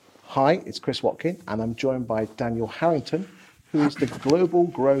Hi, it's Chris Watkin, and I'm joined by Daniel Harrington, who is the Global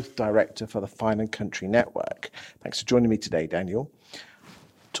Growth Director for the Fine & Country Network. Thanks for joining me today, Daniel.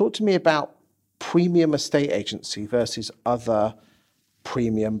 Talk to me about premium estate agency versus other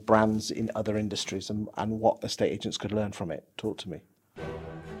premium brands in other industries and what estate agents could learn from it. Talk to me.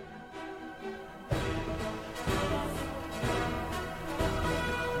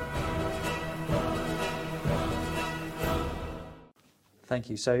 Thank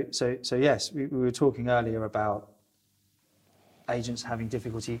you. So yes, we were talking earlier about agents having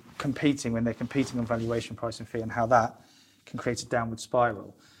difficulty competing when they're competing on valuation, price and fee, and how that can create a downward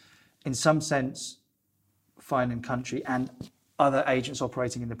spiral. In some sense, Fine & Country and other agents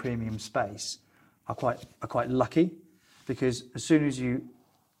operating in the premium space are quite lucky, because as soon as you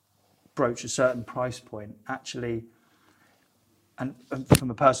broach a certain price point, actually, and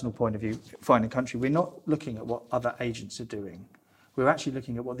from a personal point of view, Fine & Country, we're not looking at what other agents are doing. We're actually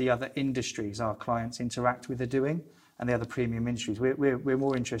looking at what the other industries our clients interact with are doing, and the other premium industries. We're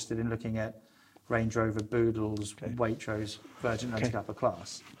more interested in looking at Range Rover, Boodles, Waitrose, Virgin Atlantic Upper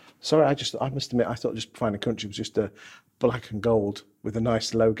Class. Sorry, I must admit, I thought just Fine & Country was just a black and gold with a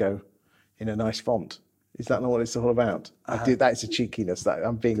nice logo in a nice font. Is that not what it's all about? That is a cheekiness.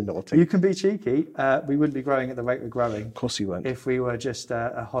 I'm being naughty. You can be cheeky. We wouldn't be growing at the rate we're growing. Of course you won't. If we were just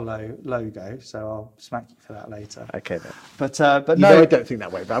a hollow logo. So I'll smack you for that later. Okay then. But no, I don't think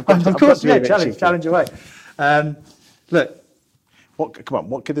that way. But of course, yeah. Challenge away. Look.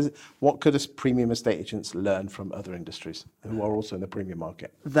 What could us premium estate agents learn from other industries who are also in the premium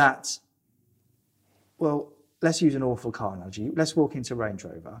market? Let's use an awful car analogy. Let's walk into Range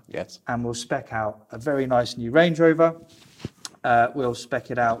Rover. Yes. And we'll spec out a very nice new Range Rover. We'll spec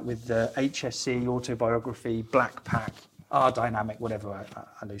it out with the HSC, autobiography, black pack, R Dynamic, whatever.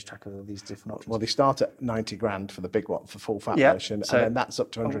 I lose track of all these different options. Well, they start at 90 grand for the big one, for full fat version, so and then that's up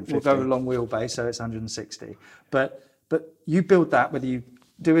to 150. We'll go a long wheelbase, so it's 160. But you build that, whether you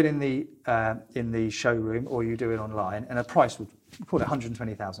do it in the showroom or you do it online, and a price would call it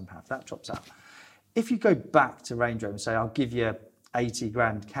 £120,000. That drops out. If you go back to Range Rover and say, I'll give you 80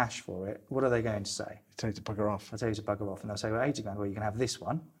 grand cash for it, what are they going to say? They tell you to bugger off. They'll tell you to bugger off. And they'll say, well, 80 grand, well, you can have this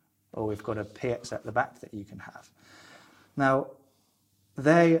one, or we've got a PX at the back that you can have. Now,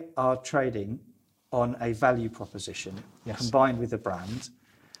 they are trading on a value proposition combined with a brand.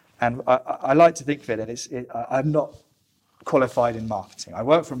 And I like to think of it, and I'm not qualified in marketing. I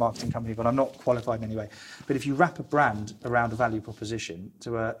work for a marketing company, but I'm not qualified in any way. But if you wrap a brand around a value proposition,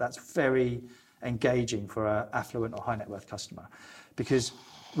 that's very engaging for an affluent or high net worth customer, because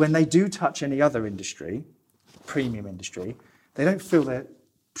when they do touch any other industry, premium industry, they don't fill their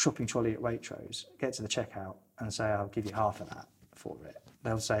shopping trolley at Waitrose, get to the checkout and say, I'll give you half of that for it.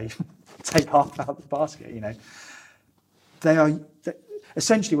 They'll say, take half out of the basket.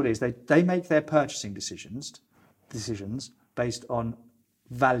 Essentially what it is, they make their purchasing decisions based on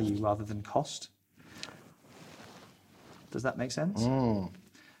value rather than cost. Does that make sense?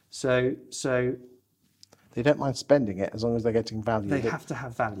 So they don't mind spending it as long as they're getting value. They have to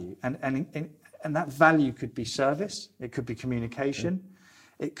have value, and that value could be service, it could be communication,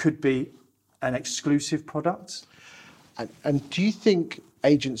 it could be an exclusive product. And do you think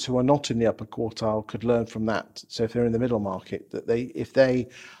agents who are not in the upper quartile could learn from that? So if they're in the middle market, that if they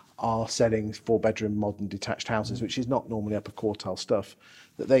are selling 4-bedroom modern detached houses, which is not normally upper quartile stuff,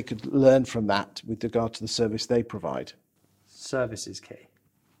 that they could learn from that with regard to the service they provide? Service is key.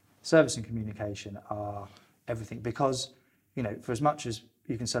 Service and communication are everything, because, for as much as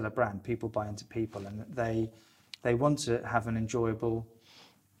you can sell a brand, people buy into people, and they want to have an enjoyable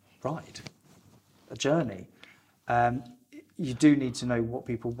ride, a journey. You do need to know what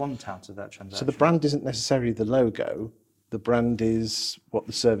people want out of that transaction. So the brand isn't necessarily the logo. The brand is what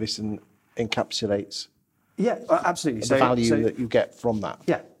the service encapsulates. Yeah, absolutely. The value that you get from that.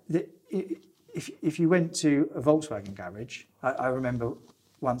 Yeah. If you went to a Volkswagen garage, I remember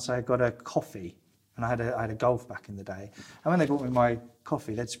once I got a coffee, and I had a Golf back in the day. And when they brought me my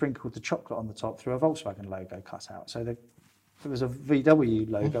coffee, they'd sprinkled the chocolate on the top through a Volkswagen logo cut out. So there was a VW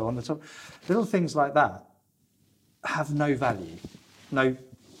logo on the top. Little things like that have no value, no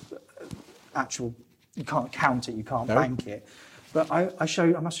actual. You can't count it, you can't bank it. But I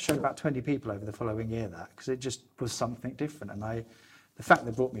must have shown about 20 people over the following year that, because it just was something different. And the fact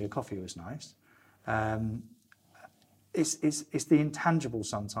they brought me a coffee was nice. It's the intangible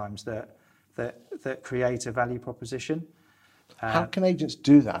sometimes that create a value proposition. How can agents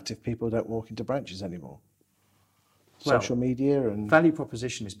do that if people don't walk into branches anymore? Social media and value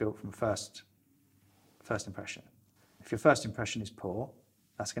proposition is built from first impression. If your first impression is poor,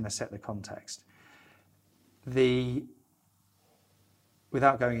 that's going to set the context. The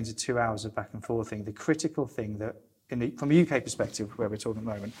without going into 2 hours of back and forth thing, the critical thing that, from a UK perspective, where we're talking at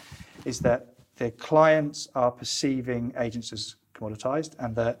the moment, is that their clients are perceiving agents as commoditized,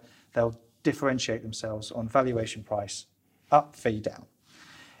 and that they'll differentiate themselves on valuation price, up, fee, down.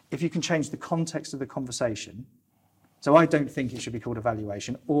 If you can change the context of the conversation, so I don't think it should be called a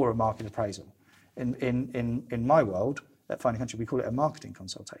valuation or a market appraisal. In my world, at Fine & Country, we call it a marketing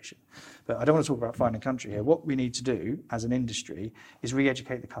consultation. But I don't want to talk about Fine & Country here. What we need to do as an industry is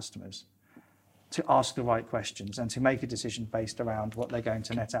re-educate the customers to ask the right questions and to make a decision based around what they're going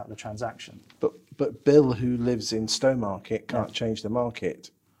to net out the transaction. But Bill, who lives in Stowmarket, can't change the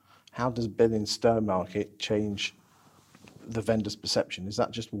market. How does Bill in Stowmarket change the vendor's perception? Is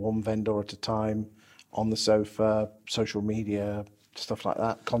that just one vendor at a time, on the sofa, social media, stuff like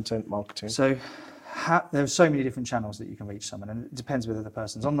that, content marketing? So there are so many different channels that you can reach someone, and it depends whether the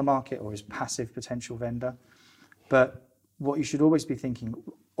person's on the market or is passive potential vendor. But what you should always be thinking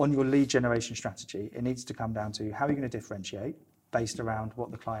on your lead generation strategy, it needs to come down to how are you going to differentiate based around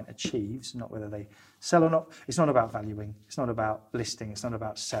what the client achieves, not whether they sell or not. It's not about valuing, it's not about listing, it's not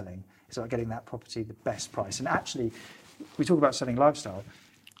about selling. It's about getting that property the best price. And actually, we talk about selling lifestyle.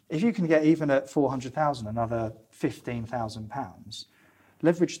 If you can get even at 400,000, another £15,000,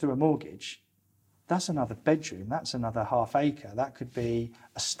 leverage through a mortgage, that's another bedroom, that's another half acre, that could be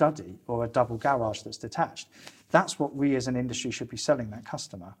a study or a double garage that's detached. That's what we as an industry should be selling that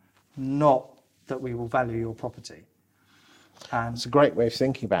customer, not that we will value your property. And it's a great way of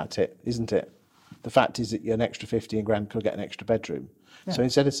thinking about it, isn't it? The fact is that an extra 15 grand could get an extra bedroom. Yeah. So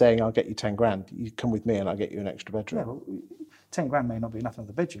instead of saying, I'll get you 10 grand, you come with me and I'll get you an extra bedroom. Yeah, well, 10 grand may not be enough for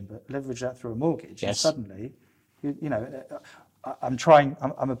the bedroom, but leverage that through a mortgage. Yes. And suddenly,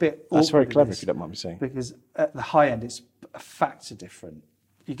 I'm a bit... That's very clever, if you don't mind me saying. Because at the high end, it's a factor different.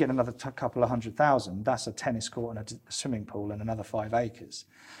 You get another couple of 100,000, that's a tennis court and a swimming pool and another 5 acres.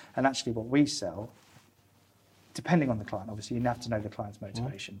 And actually what we sell, depending on the client, obviously you have to know the client's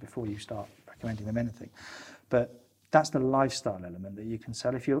motivation before you start recommending them anything. But that's the lifestyle element that you can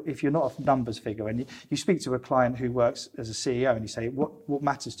sell. If you're not a numbers figure and you speak to a client who works as a CEO and you say, what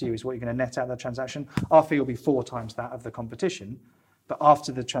matters to you is what you're going to net out of the transaction. Our fee will be 4 times that of the competition, but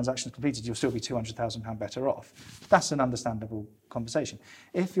after the transaction is completed, you'll still be £200,000 better off. That's an understandable conversation.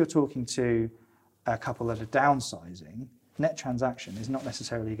 If you're talking to a couple that are downsizing, net transaction is not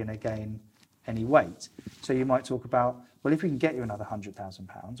necessarily going to gain any weight. So you might talk about, well, if we can get you another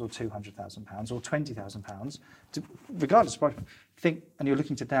 £100,000 or £200,000 or £20,000, regardless of price, and you're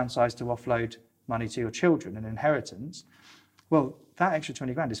looking to downsize to offload money to your children and inheritance, well, that extra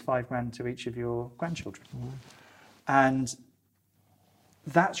 20 grand is 5 grand to each of your grandchildren. And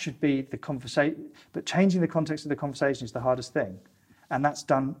that should be the conversation, but changing the context of the conversation is the hardest thing. And that's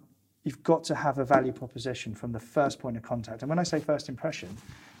done, you've got to have a value proposition from the first point of contact. And when I say first impression,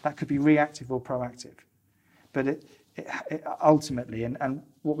 that could be reactive or proactive. But it ultimately, and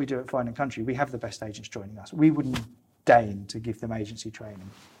what we do at Fine & Country, we have the best agents joining us. We wouldn't deign to give them agency training.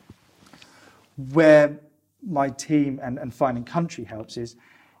 Where my team and Fine & Country helps is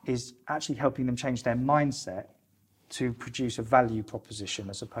actually helping them change their mindset to produce a value proposition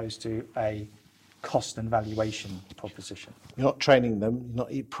as opposed to a cost and valuation proposition. You're not training them,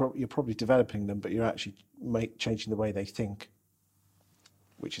 you're probably developing them, but you're actually changing the way they think,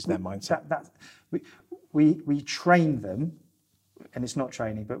 which is their mindset. We train them, and it's not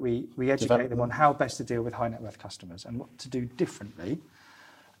training, but we educate them on how best to deal with high net worth customers and what to do differently.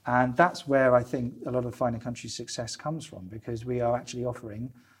 And that's where I think a lot of Fine & Country's success comes from, because we are actually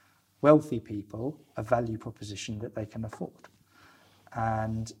offering wealthy people a value proposition that they can afford.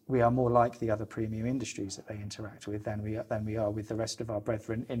 And we are more like the other premium industries that they interact with than we are with the rest of our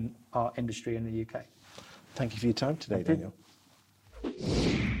brethren in our industry in the UK. Thank you for your time today, Daniel.